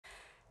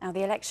Now,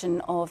 the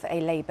election of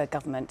a Labour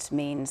government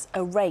means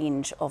a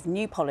range of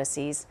new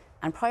policies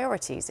and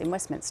priorities in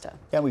Westminster.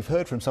 Yeah, we've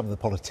heard from some of the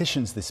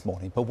politicians this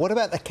morning, but what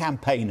about the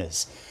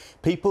campaigners?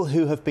 People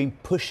who have been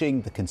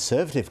pushing the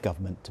Conservative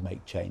government to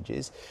make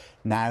changes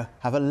now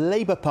have a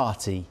Labour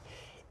Party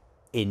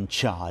in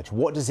charge.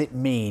 What does it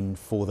mean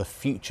for the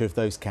future of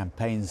those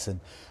campaigns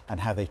and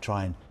how they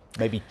try and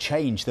maybe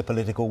change the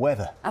political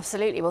weather?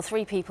 Absolutely. Well,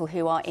 three people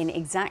who are in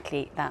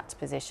exactly that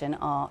position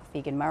are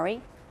Figen, Meera,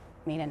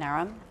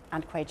 Naran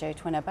and Kwajo,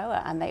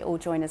 Tweneboa, and they all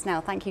join us now.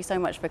 Thank you so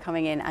much for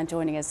coming in and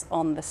joining us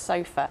on the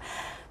sofa.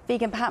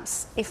 Figen,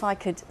 perhaps if I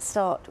could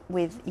start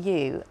with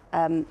you.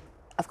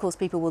 Of course,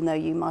 people will know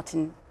you,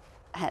 Martin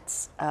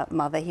Hett's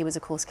mother. He was,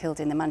 of course,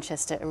 killed in the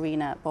Manchester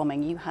Arena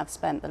bombing. You have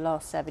spent the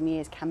last 7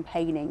 years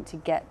campaigning to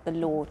get the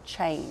law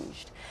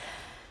changed.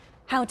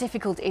 How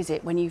difficult is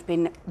it when you've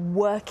been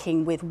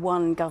working with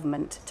one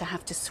government to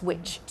have to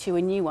switch to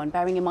a new one,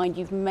 bearing in mind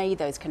you've made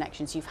those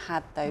connections, you've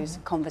had those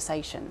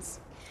conversations?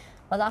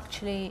 Well,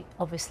 actually,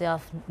 obviously,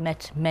 I've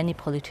met many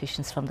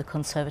politicians from the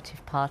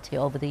Conservative Party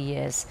over the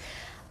years,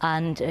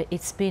 and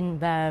it's been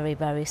very,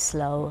 very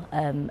slow.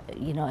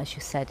 You know, as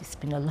you said, it's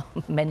been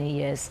many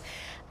years.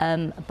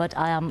 But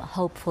I am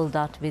hopeful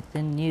that with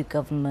the new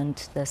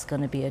government, there's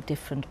going to be a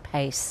different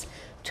pace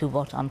to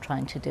what I'm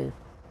trying to do.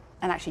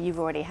 And actually, you've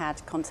already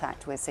had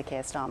contact with Sir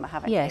Keir Starmer,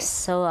 haven't you? Yes,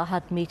 so I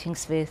had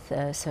meetings with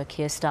Sir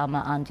Keir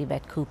Starmer and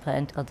Yvette Cooper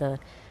and other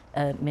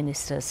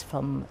ministers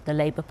from the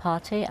Labour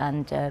Party,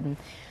 and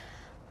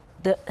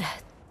the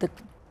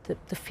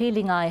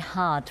feeling I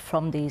had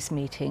from these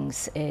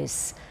meetings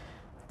is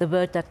the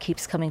word that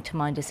keeps coming to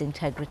mind is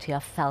integrity. I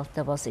felt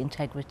there was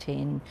integrity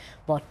in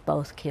what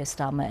both Keir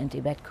Starmer and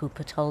Yvette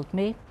Cooper told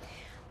me.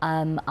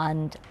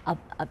 And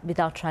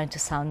without trying to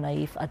sound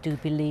naive, I do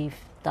believe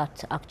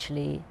that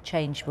actually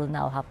change will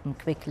now happen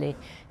quickly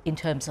in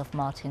terms of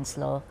Martin's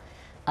Law.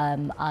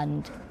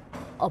 And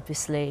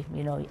obviously,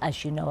 you know,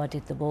 as you know, I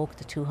did the walk,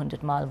 the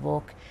 200-mile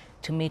walk,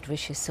 to meet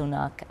Rishi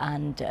Sunak,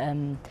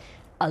 and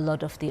a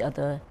lot of the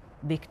other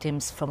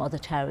victims from other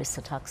terrorist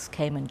attacks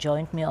came and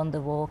joined me on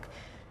the walk.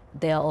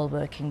 They are all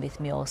working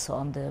with me also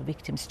on the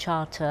Victims'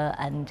 Charter,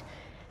 and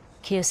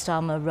Keir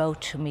Starmer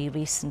wrote to me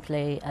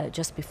recently,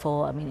 just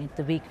before, I mean,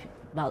 the week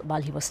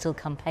while he was still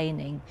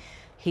campaigning,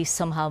 he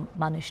somehow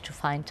managed to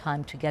find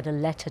time to get a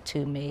letter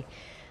to me,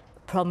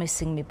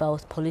 promising me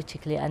both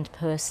politically and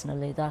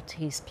personally that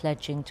he's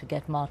pledging to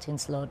get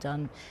Martin's Law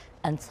done,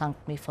 and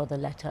thanked me for the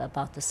letter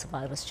about the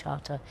Survivors'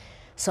 Charter.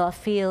 So I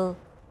feel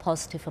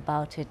positive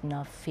about it, and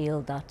I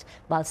feel that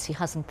whilst he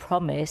hasn't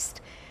promised,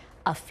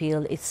 I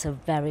feel it's a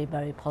very,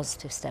 very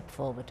positive step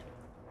forward.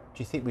 Do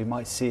you think we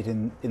might see it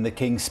in the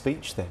King's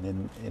speech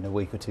then in a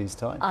week or two's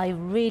time? I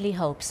really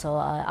hope so.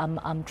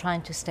 I'm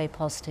trying to stay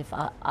positive.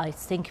 I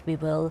think we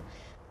will.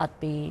 I'd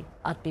be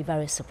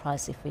very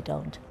surprised if we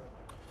don't.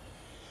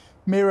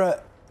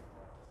 Meera,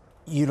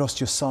 you lost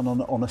your son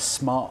on a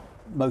smart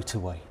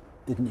motorway,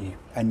 didn't you?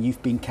 And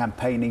you've been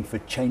campaigning for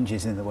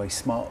changes in the way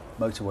smart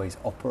motorways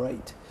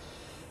operate.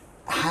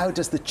 How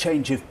does the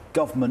change of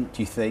government,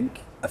 do you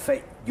think,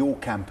 affect your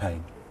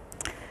campaign?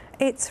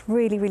 It's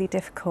really, really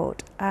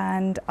difficult,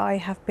 and I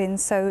have been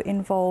so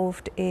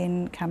involved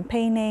in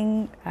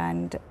campaigning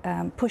and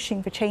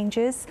pushing for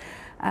changes.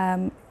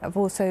 I've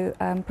also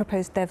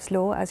proposed Dev's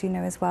Law, as you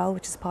know as well,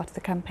 which is part of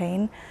the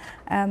campaign.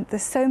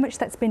 There's so much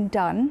that's been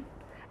done,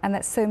 and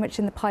that's so much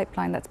in the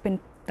pipeline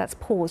that's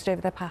paused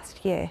over the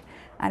past year,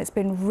 and it's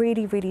been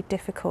really, really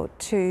difficult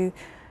to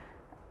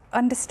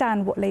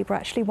understand what Labour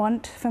actually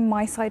want from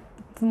my side.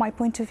 From my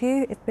point of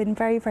view, it's been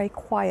very, very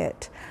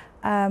quiet.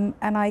 And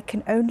I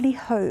can only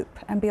hope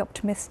and be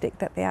optimistic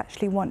that they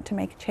actually want to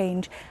make a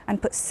change and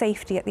put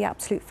safety at the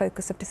absolute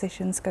focus of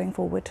decisions going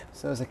forward.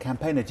 So as a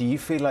campaigner, do you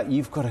feel like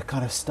you've got to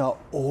kind of start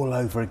all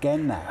over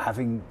again now,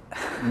 having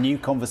new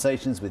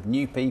conversations with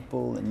new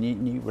people and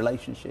new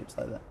relationships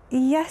like that?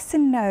 Yes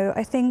and no.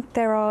 I think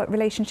there are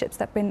relationships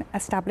that have been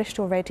established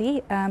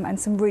already, and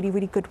some really,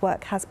 really good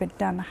work has been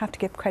done. I have to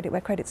give credit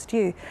where credit's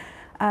due.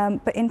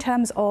 But in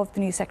terms of the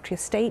new Secretary of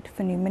State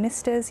for new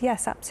ministers,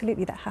 yes,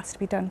 absolutely, that has to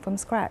be done from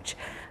scratch.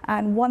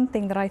 And one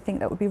thing that I think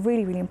that would be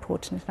really, really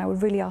important, and I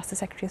would really ask the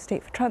Secretary of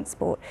State for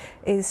Transport,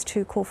 is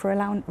to call for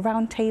a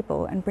round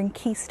table and bring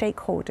key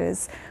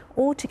stakeholders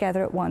all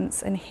together at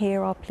once and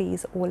hear our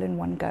pleas all in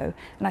one go.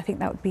 And I think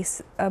that would be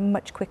a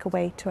much quicker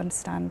way to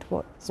understand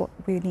what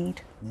we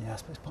need. Yeah, I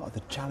suppose part of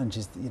the challenge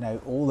is, you know,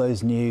 all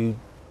those new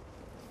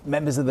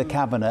members of the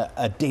cabinet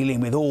are dealing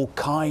with all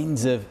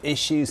kinds of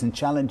issues and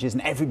challenges,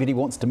 and everybody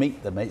wants to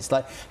meet them. It's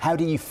like, how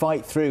do you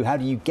fight through? How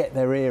do you get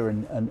their ear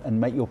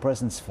and make your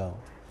presence felt?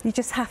 You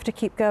just have to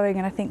keep going,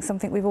 and I think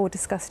something we've all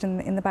discussed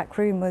in the back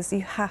room was you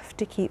have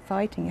to keep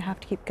fighting, you have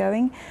to keep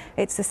going.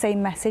 It's the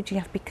same message, you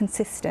have to be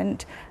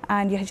consistent,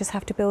 and you just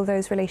have to build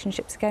those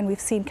relationships again.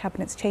 We've seen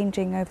cabinets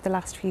changing over the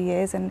last few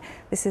years, and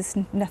this is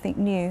nothing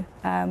new,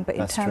 but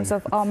in terms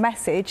of our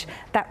message,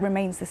 that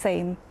remains the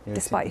same,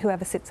 despite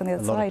whoever sits on the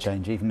other side. A lot of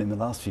change even in the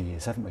last few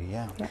years, haven't we?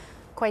 Yeah.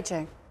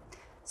 Kwajo,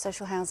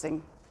 social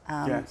housing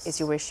is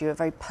your issue, a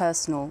very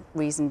personal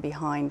reason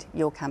behind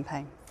your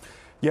campaign.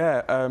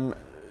 Yeah,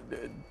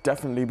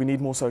 definitely we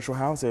need more social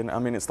housing. I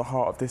mean, it's the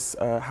heart of this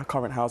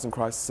current housing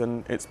crisis,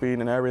 and it's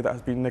been an area that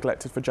has been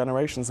neglected for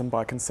generations and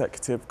by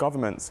consecutive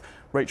governments.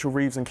 Rachel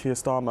Reeves and Keir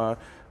Starmer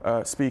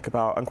speak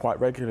about, and quite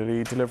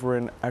regularly,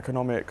 delivering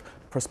economic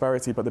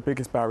prosperity, but the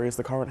biggest barrier is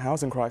the current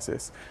housing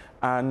crisis.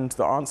 And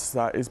the answer to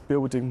that is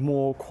building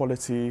more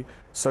quality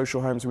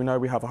social homes. We know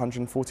we have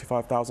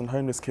 145,000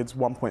 homeless kids,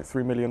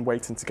 1.3 million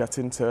waiting to get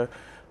into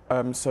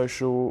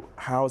social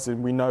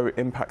housing. We know it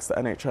impacts the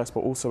NHS, but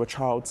also a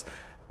child's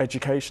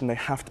education. They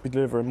have to be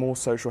delivering more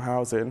social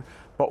housing,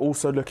 but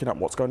also looking at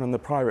what's going on in the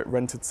private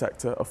rented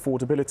sector,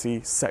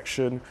 affordability,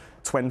 Section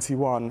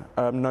 21,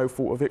 no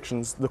fault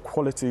evictions, the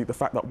quality, the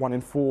fact that 1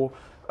 in 4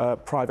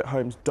 private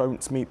homes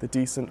don't meet the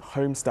decent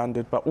home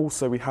standard, but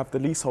also we have the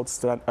leasehold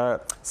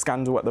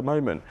scandal at the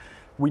moment.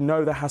 We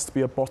know there has to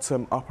be a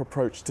bottom-up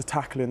approach to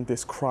tackling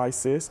this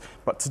crisis,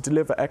 but to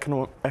deliver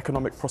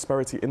economic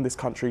prosperity in this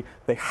country,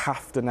 they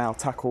have to now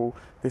tackle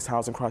this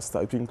housing crisis that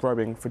has been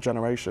growing for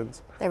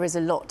generations. There is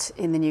a lot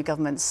in the new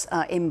government's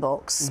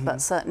inbox, but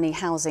certainly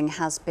housing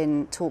has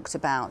been talked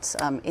about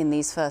in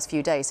these first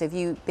few days. So have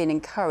you been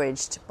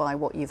encouraged by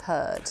what you've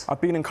heard?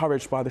 I've been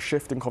encouraged by the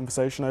shift in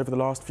conversation over the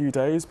last few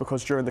days,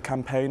 because during the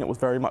campaign it was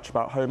very much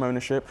about home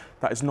ownership.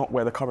 That is not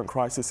where the current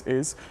crisis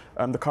is.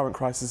 The current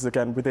crisis is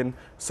again within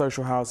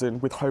social housing,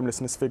 with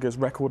homelessness figures,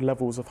 record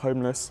levels of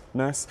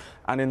homelessness,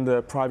 and in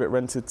the private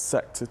rented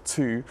sector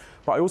too.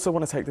 But I also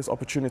want to take this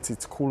opportunity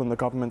to call on the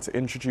government to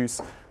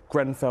introduce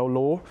Grenfell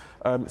law.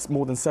 It's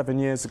more than 7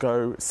 years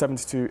ago,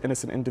 72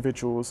 innocent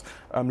individuals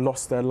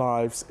lost their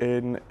lives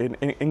in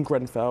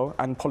Grenfell,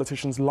 and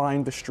politicians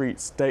lined the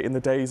streets in the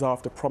days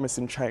after,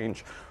 promising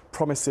change,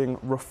 promising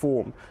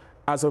reform.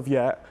 As of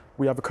yet,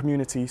 we have a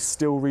community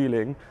still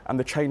reeling, and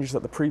the changes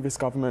that the previous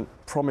government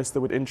promised they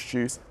would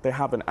introduce, they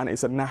haven't, and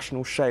it's a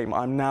national shame.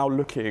 I'm now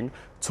looking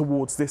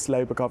towards this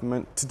Labour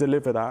government to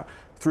deliver that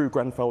through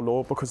Grenfell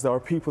law, because there are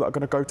people that are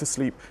going to go to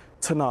sleep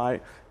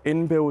tonight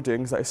in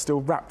buildings that are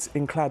still wrapped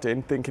in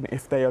cladding, thinking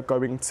if they are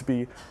going to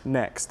be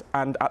next.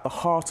 And at the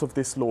heart of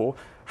this law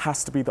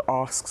has to be the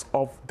asks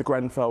of the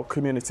Grenfell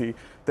community.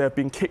 They have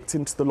been kicked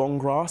into the long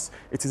grass.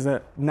 It is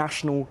a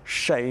national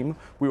shame.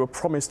 We were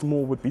promised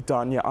more would be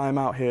done, yet I am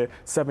out here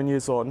 7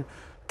 years on,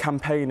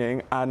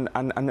 campaigning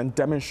and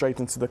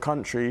demonstrating to the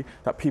country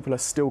that people are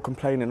still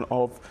complaining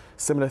of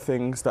similar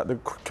things that the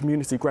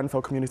community,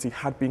 Grenfell community,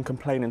 had been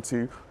complaining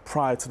to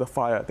prior to the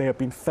fire. They have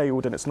been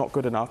failed, and it's not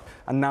good enough,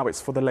 and now it's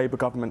for the Labour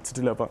government to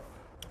deliver.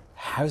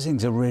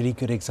 Housing's a really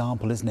good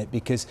example, isn't it?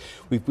 Because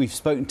we've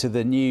spoken to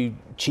the new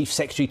Chief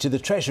Secretary to the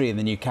Treasury in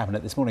the new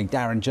Cabinet this morning,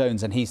 Darren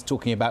Jones, and he's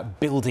talking about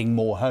building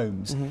more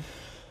homes.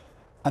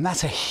 And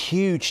that's a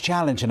huge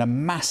challenge and a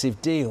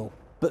massive deal.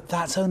 But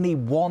that's only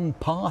one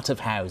part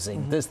of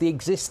housing. There's the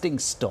existing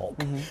stock,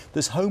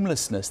 there's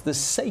homelessness, there's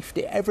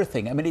safety,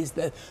 everything. I mean, it's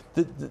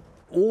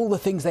all the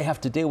things they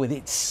have to deal with.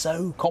 It's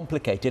so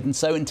complicated and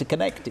so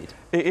interconnected.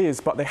 It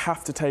is, but they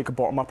have to take a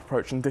bottom-up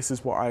approach, and this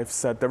is what I've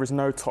said. There is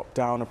no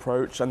top-down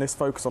approach, and this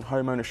focus on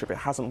home ownership, it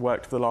hasn't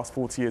worked for the last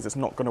 40 years. It's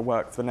not going to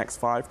work for the next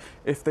 5.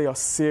 If they are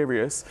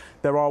serious,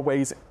 there are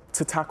ways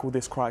to tackle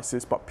this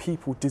crisis, but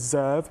people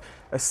deserve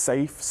a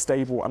safe,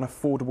 stable and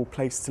affordable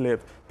place to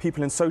live.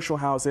 People in social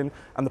housing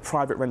and the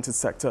private rented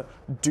sector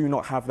do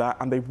not have that,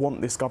 and they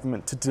want this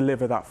government to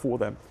deliver that for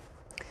them.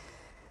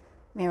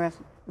 Meera,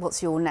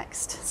 what's your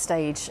next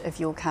stage of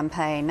your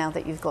campaign? Now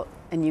that you've got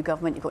a new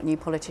government, you've got new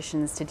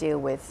politicians to deal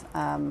with,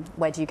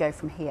 where do you go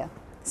from here?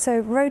 So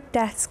road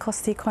deaths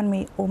cost the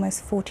economy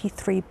almost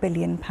 £43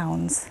 billion.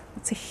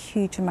 It's a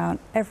huge amount.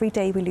 Every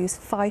day we lose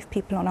 5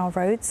 people on our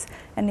roads,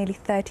 and nearly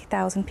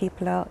 30,000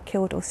 people are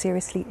killed or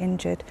seriously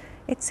injured.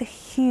 It's a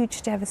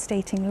huge,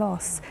 devastating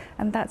loss,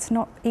 and that's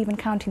not even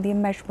counting the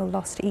immeasurable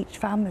loss to each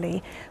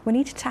family. We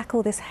need to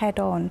tackle this head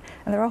on,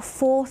 and there are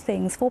 4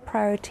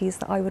 priorities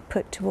that I would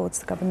put towards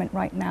the government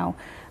right now.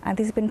 And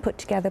these have been put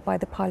together by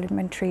the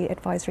Parliamentary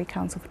Advisory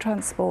Council for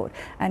Transport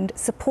and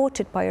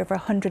supported by over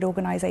 100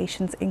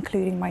 organisations,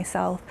 including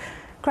myself.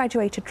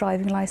 Graduated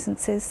driving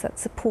licences, that's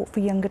support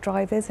for younger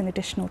drivers and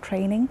additional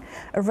training,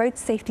 a road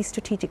safety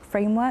strategic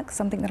framework,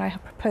 something that I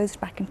have proposed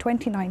back in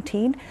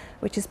 2019,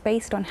 which is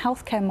based on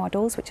healthcare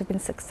models which have been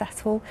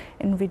successful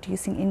in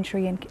reducing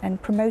injury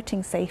and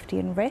promoting safety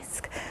and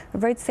risk, a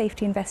road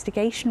safety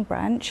investigation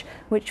branch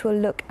which will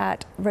look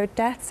at road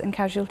deaths and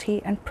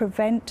casualty and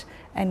prevent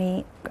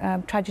any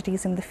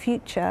tragedies in the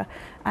future,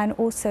 and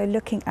also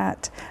looking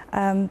at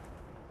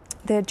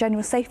the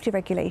general safety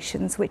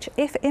regulations, which,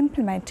 if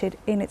implemented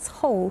in its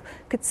whole,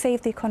 could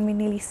save the economy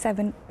nearly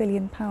 £7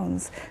 billion.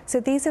 So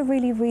these are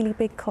really, really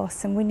big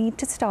costs, and we need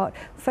to start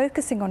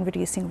focusing on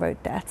reducing road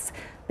deaths,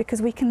 because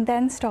we can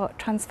then start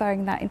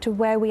transferring that into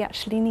where we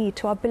actually need,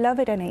 to our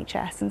beloved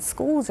NHS and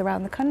schools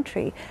around the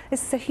country.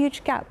 This is a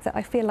huge gap that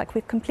I feel like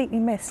we've completely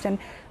missed, and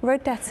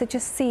road deaths are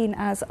just seen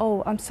as,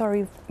 oh, I'm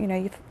sorry, you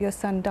know, your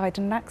son died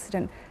in an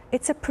accident.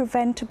 It's a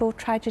preventable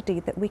tragedy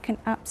that we can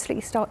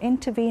absolutely start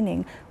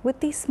intervening with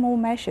these small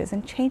measures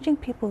and changing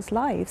people's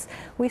lives.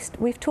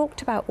 We've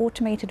talked about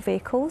automated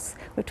vehicles,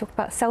 we've talked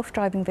about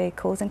self-driving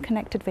vehicles and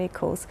connected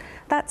vehicles.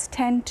 That's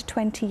 10 to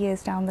 20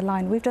 years down the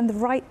line. We've done the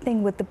right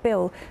thing with the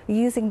bill,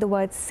 using the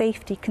word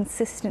safety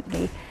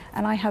consistently.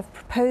 And I have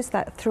proposed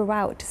that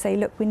throughout to say,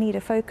 look, we need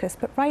a focus.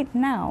 But right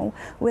now,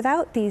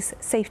 without these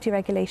safety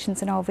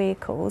regulations in our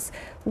vehicles,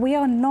 we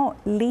are not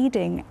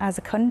leading as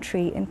a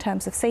country in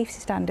terms of safety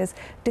standards,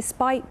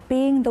 despite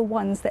being the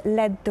ones that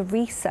led the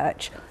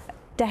research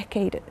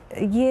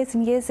years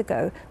and years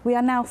ago. We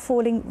are now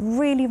falling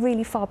really,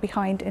 really far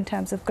behind in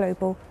terms of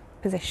global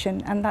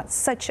position. And that's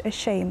such a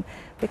shame,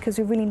 because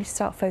we really need to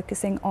start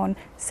focusing on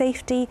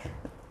safety.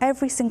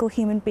 Every single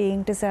human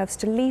being deserves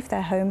to leave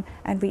their home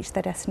and reach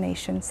their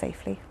destination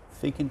safely.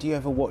 Figen, do you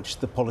ever watch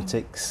the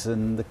politics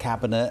and the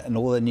cabinet and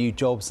all the new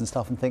jobs and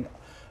stuff and think,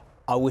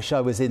 I wish I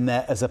was in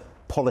there as a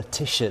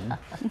politician,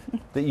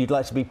 that you'd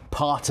like to be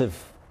part of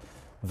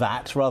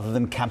that rather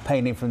than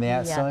campaigning from the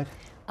outside?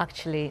 Yeah.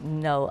 Actually,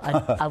 no,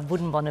 I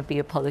wouldn't want to be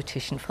a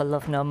politician for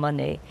love nor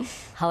money.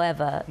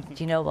 However,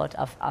 do you know what?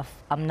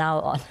 I'm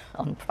now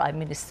on Prime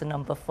Minister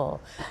number 4,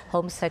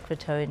 Home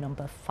Secretary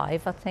number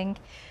 5, I think,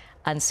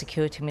 and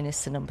Security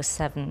Minister number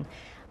 7.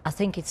 I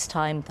think it's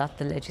time that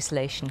the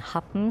legislation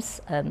happens.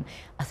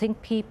 I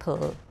think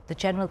people, the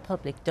general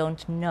public,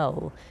 don't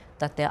know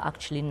that they're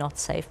actually not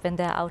safe when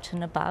they're out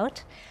and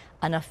about.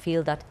 And I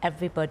feel that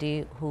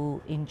everybody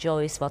who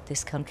enjoys what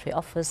this country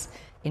offers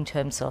in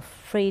terms of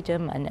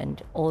freedom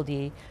and all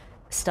the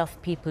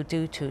stuff people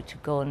do to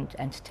go and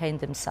entertain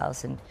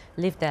themselves and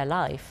live their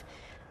life,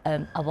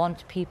 I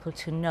want people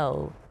to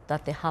know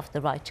that they have the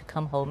right to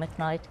come home at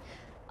night,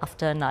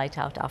 after a night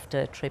out, after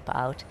a trip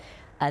out,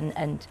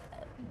 and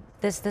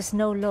there's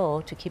no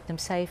law to keep them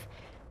safe,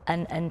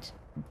 and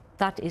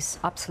that is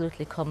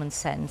absolutely common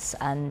sense.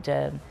 And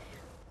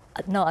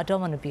no, I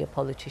don't want to be a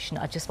politician.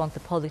 I just want the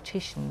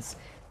politicians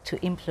to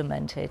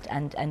implement it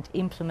and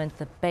implement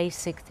the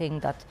basic thing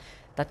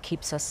that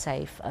keeps us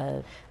safe.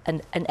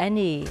 And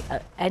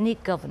any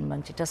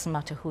government, it doesn't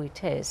matter who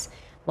it is,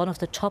 one of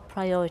the top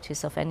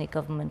priorities of any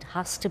government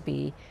has to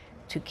be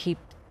to keep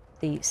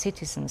the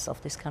citizens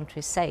of this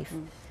country safe.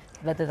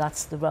 Whether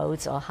that's the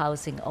roads or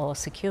housing or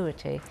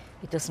security,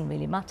 it doesn't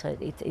really matter.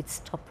 It's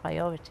top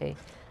priority.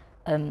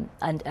 And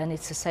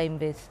it's the same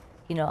with,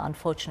 you know,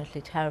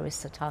 unfortunately,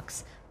 terrorist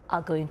attacks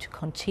are going to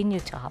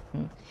continue to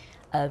happen.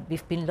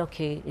 We've been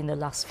lucky in the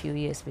last few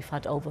years. We've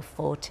had over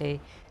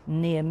 40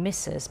 near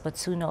misses, but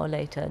sooner or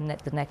later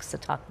the next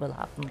attack will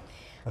happen.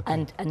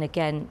 Okay. And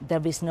again,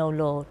 there is no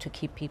law to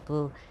keep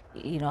people,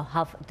 you know,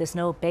 there's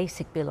no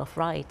basic Bill of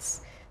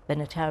Rights when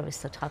a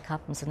terrorist attack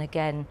happens. And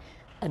again,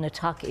 an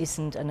attack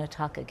isn't an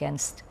attack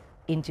against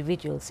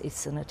individuals,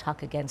 it's an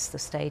attack against the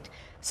state.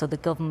 So the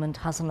government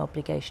has an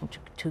obligation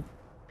to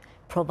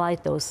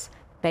provide those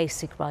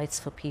basic rights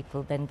for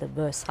people when the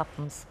worst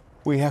happens.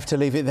 We have to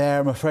leave it there,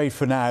 I'm afraid,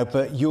 for now,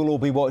 but you'll all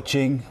be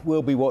watching,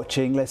 we'll be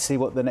watching. Let's see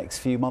what the next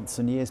few months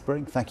and years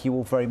bring. Thank you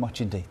all very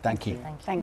much indeed. Thank you. Thank you.